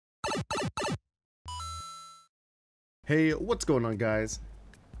Hey, what's going on, guys?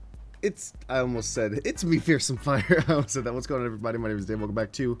 I almost said, it's me, Fearsome Fire. I almost said that. What's going on, everybody? My name is Dave. Welcome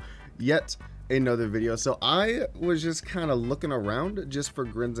back to yet another video. So I was just kind of looking around just for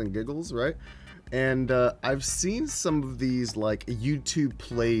grins and giggles, right? And I've seen some of these like YouTube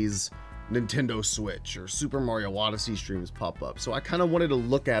plays Nintendo Switch or Super Mario Odyssey streams pop up. So I kind of wanted to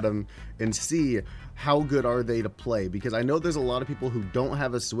look at them and see how good are they to play, because I know there's a lot of people who don't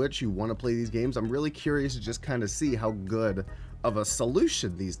have a Switch who want to play these games. I'm really curious to just kind of see how good of a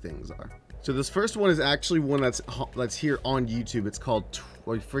solution these things are. So this first one is actually one that's here on YouTube. It's called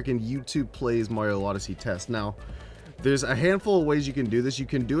freaking YouTube Plays Mario Odyssey Test. Now, there's a handful of ways you can do this. You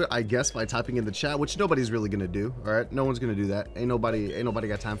can do it, I guess, by typing in the chat, which nobody's really gonna do. All right, no one's gonna do that. Ain't nobody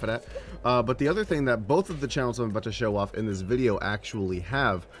got time for that. But the other thing that both of the channels I'm about to show off in this video actually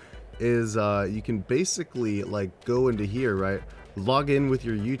have is you can basically like go into here, right? Log in with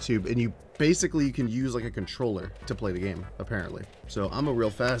your YouTube, and you can use like a controller to play the game, apparently. So I'm a real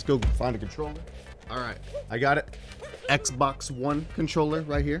fast go find a controller. All right, I got it. Xbox One controller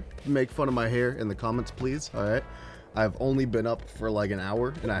right here. Make fun of my hair in the comments, please. All right. I've only been up for like an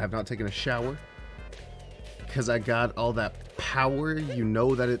hour and I have not taken a shower because I got all that power. You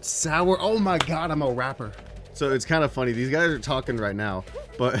know that it's sour. Oh my God, I'm a rapper. So it's kind of funny. These guys are talking right now,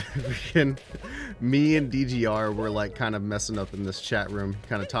 but me and DGR were like kind of messing up in this chat room,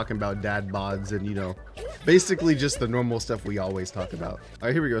 kind of talking about dad bods and, you know, basically just the normal stuff we always talk about. All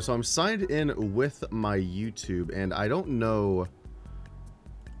right, here we go. So I'm signed in with my YouTube and I don't know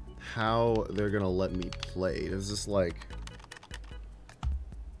how they're gonna let me play. Is this like,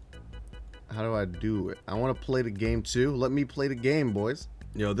 how do I do it? I want to play the game too. Let me play the game, boys.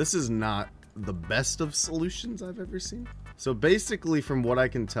 You know, this is not the best of solutions I've ever seen. So basically, from what I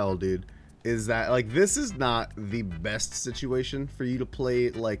can tell, dude, is that like this is not the best situation for you to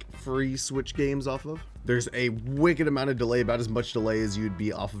play like free Switch games off of. There's a wicked amount of delay, about as much delay as you'd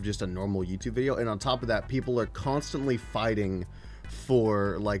be off of just a normal YouTube video, and on top of that, people are constantly fighting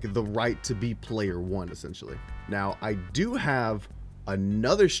for like the right to be player one, essentially. Now I do have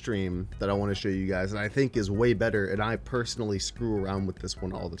another stream that I want to show you guys, and I think is way better, and I personally screw around with this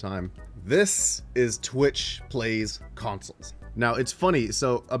one all the time. This is Twitch Plays Consoles. Now it's funny,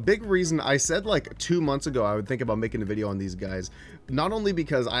 so a big reason I said like 2 months ago I would think about making a video on these guys, not only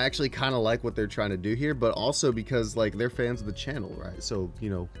because I actually kind of like what they're trying to do here, but also because like they're fans of the channel, right? So, you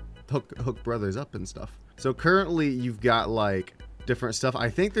know, hook brothers up and stuff. So currently you've got like different stuff. I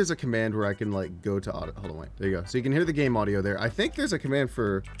think there's a command where I can like go to audio. Hold on, wait. There you go. So you can hear the game audio there. I think there's a command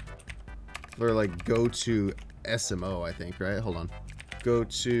for like go to SMO, I think, right? Hold on. Go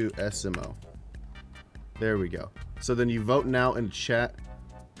to SMO. There we go. So then you vote now in chat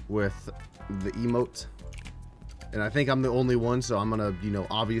with the emote. And I think I'm the only one, so I'm gonna, you know,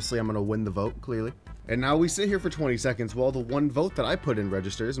 obviously I'm gonna win the vote, clearly. And now we sit here for 20 seconds while the one vote that I put in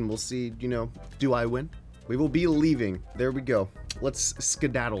registers, and we'll see, you know, do I win? We will be leaving. There we go. Let's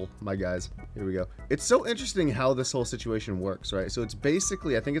skedaddle, my guys. Here we go. It's so interesting how this whole situation works, right? So it's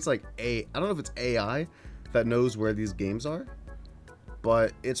basically, I think it's like I don't know if it's AI that knows where these games are,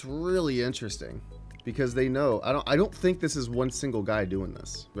 but it's really interesting because they know. I don't think this is one single guy doing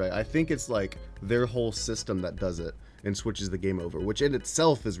this, right? I think it's like their whole system that does it and switches the game over, which in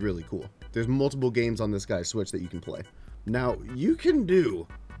itself is really cool. There's multiple games on this guy's Switch that you can play. Now, you can do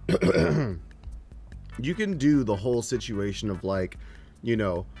you can do the whole situation of like, you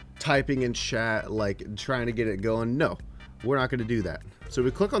know, typing in chat, like trying to get it going. No, we're not going to do that. So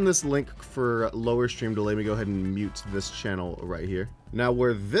we click on this link for lower stream delay. Let me go ahead and mute this channel right here. Now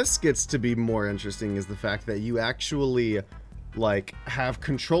where this gets to be more interesting is the fact that you actually like have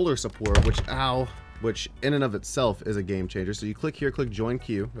controller support, which in and of itself is a game changer. So you click here, click join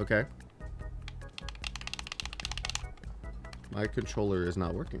queue. Okay. My controller is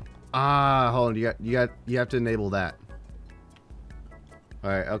not working. Hold on, you have to enable that. All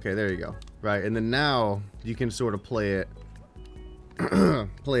right, okay, there you go. Right, and then now you can sort of play it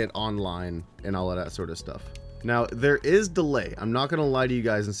play it online and all of that sort of stuff. Now there is delay. I'm not gonna lie to you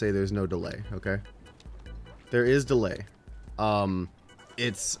guys and say there's no delay, okay? There is delay.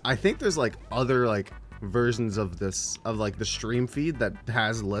 I think there's like other like versions of this, of like the stream feed that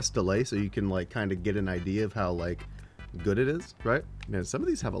has less delay, so you can like kind of get an idea of how like good it is, right? Man, some of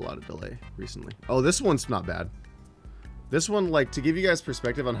these have a lot of delay recently. Oh, this one's not bad. This one, like, to give you guys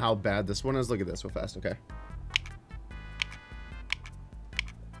perspective on how bad this one is, look at this real fast, okay?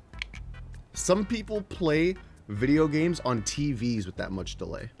 Some people play video games on TVs with that much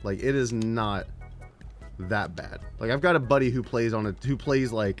delay. Like, it is not that bad. Like, I've got a buddy who plays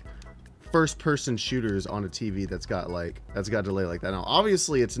like first-person shooters on a TV that's got delay like that. Now,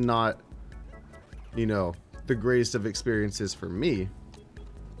 obviously, it's not, you know, the greatest of experiences for me,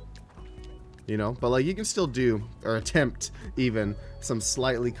 you know, but like you can still do or attempt even some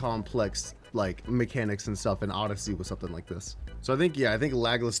slightly complex like mechanics and stuff in Odyssey with something like this. So I think, yeah, I think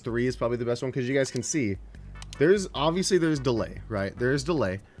Lagless 3 is probably the best one, because you guys can see there's delay, right? There's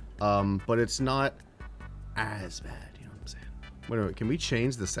delay, but it's not as bad, you know what I'm saying? Wait a minute, can we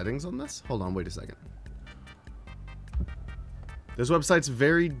change the settings on this? Hold on, wait a second. This website's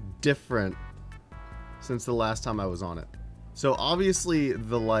very different since the last time I was on it. So obviously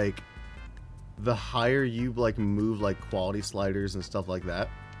the higher you like move like quality sliders and stuff like that,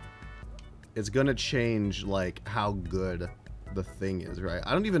 it's gonna change like how good the thing is, right?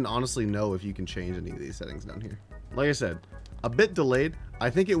 I don't even honestly know if you can change any of these settings down here. Like I said, a bit delayed. I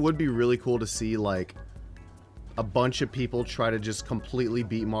think it would be really cool to see like a bunch of people try to just completely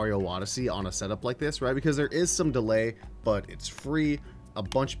beat Mario Odyssey on a setup like this, right? Because there is some delay, but it's free. A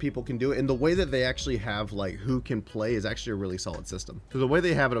bunch of people can do it, and the way that they actually have like who can play is actually a really solid system. So the way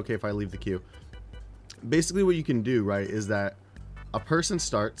they have it, okay, if I leave the queue, basically what you can do, right, is that a person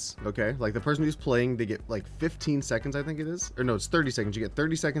starts, okay, like the person who's playing, they get like 15 seconds, I think it is, or no, it's 30 seconds. You get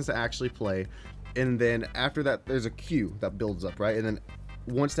 30 seconds to actually play, and then after that there's a queue that builds up, right? And then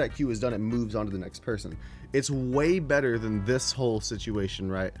once that queue is done, it moves on to the next person. It's way better than this whole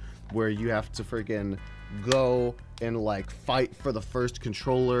situation, right, where you have to freaking go and like fight for the first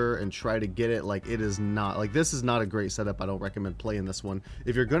controller and try to get it. Like, it is not, like, this is not a great setup. I don't recommend playing this one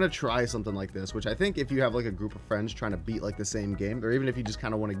if you're gonna try something like this, which I think if you have like a group of friends trying to beat like the same game, or even if you just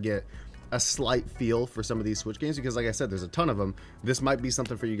kind of want to get a slight feel for some of these Switch games, because like I said, there's a ton of them, this might be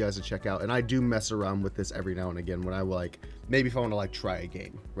something for you guys to check out. And I do mess around with this every now and again when I like, maybe if I want to like try a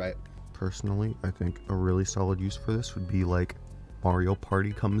game, right? Personally, I think a really solid use for this would be like Mario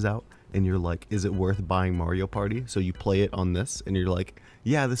Party comes out and you're like, is it worth buying Mario Party? So you play it on this and you're like,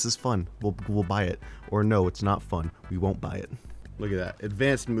 yeah, this is fun, we'll buy it. Or no, it's not fun, we won't buy it. Look at that,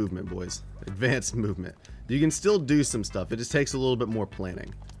 advanced movement, boys, advanced movement. You can still do some stuff, it just takes a little bit more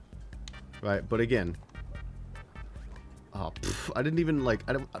planning, right? But again, oh, I didn't even like,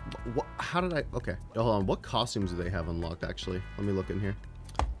 how did I, okay, hold on, what costumes do they have unlocked actually? Let me look in here.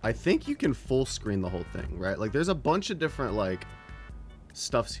 I think you can full screen the whole thing, right? Like there's a bunch of different like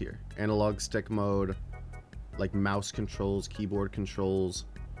stuffs here. Analog stick mode, like mouse controls, keyboard controls,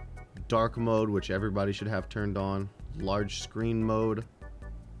 dark mode, which everybody should have turned on, large screen mode.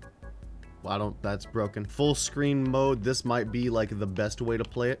 Well, that's broken. Full screen mode, this might be like the best way to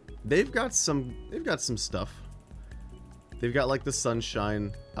play it. They've got some stuff. They've got like the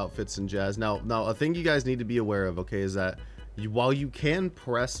sunshine outfits and jazz. Now a thing you guys need to be aware of, okay, is that while you can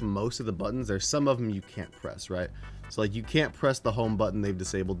press most of the buttons, there's some of them you can't press, right? So like you can't press the home button, they've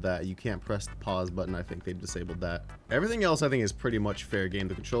disabled that. You can't press the pause button, I think they've disabled that. Everything else I think is pretty much fair game.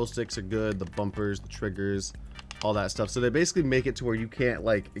 The control sticks are good, the bumpers, the triggers, all that stuff. So they basically make it to where you can't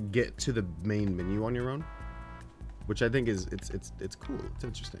like get to the main menu on your own, which I think is it's cool, it's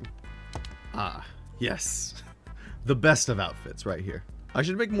interesting. Ah, yes. The best of outfits right here. I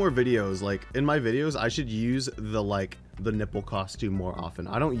should make more videos. Like in my videos, I should use the nipple costume more often.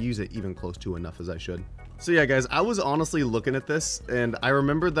 I don't use it even close to enough as I should. So yeah, guys, I was honestly looking at this, and I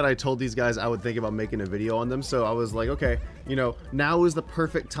remembered that I told these guys I would think about making a video on them. So I was like, okay, you know, now is the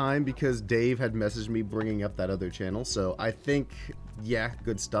perfect time, because Dave had messaged me bringing up that other channel. So I think, yeah,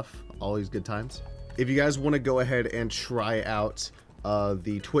 good stuff. Always good times. If you guys want to go ahead and try out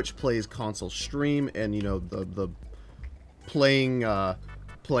the Twitch Plays console stream, and you know, the playing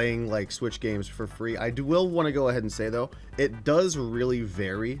like Switch games for free, I will want to go ahead and say though, it does really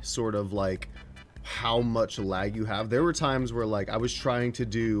vary sort of like how much lag you have. There were times where like I was trying to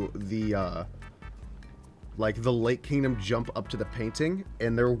do the like the Lake Kingdom jump up to the painting,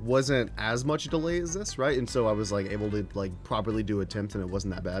 and there wasn't as much delay as this, right? And so I was like able to like properly do attempts, and it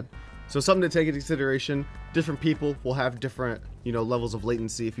wasn't that bad. So something to take into consideration. Different people will have different, you know, levels of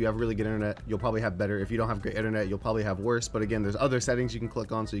latency. If you have really good internet, you'll probably have better. If you don't have great internet, you'll probably have worse. But again, there's other settings you can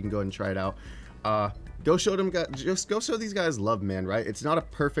click on, so you can go ahead and try it out. Go show them, just go show these guys love, man, right? It's not a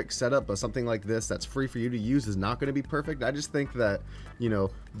perfect setup, but something like this that's free for you to use is not going to be perfect. I just think that, you know,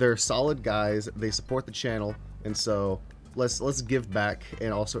 they're solid guys. They support the channel, and so let's give back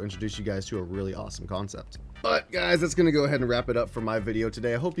and also introduce you guys to a really awesome concept. But guys, that's gonna go ahead and wrap it up for my video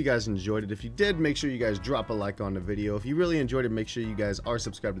today. I hope you guys enjoyed it. If you did, make sure you guys drop a like on the video. If you really enjoyed it, make sure you guys are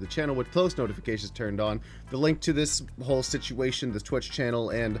subscribed to the channel with post notifications turned on. The link to this whole situation, the Twitch channel,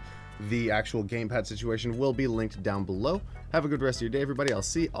 and the actual gamepad situation will be linked down below. Have a good rest of your day, everybody. I'll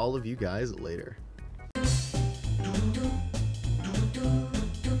see all of you guys later.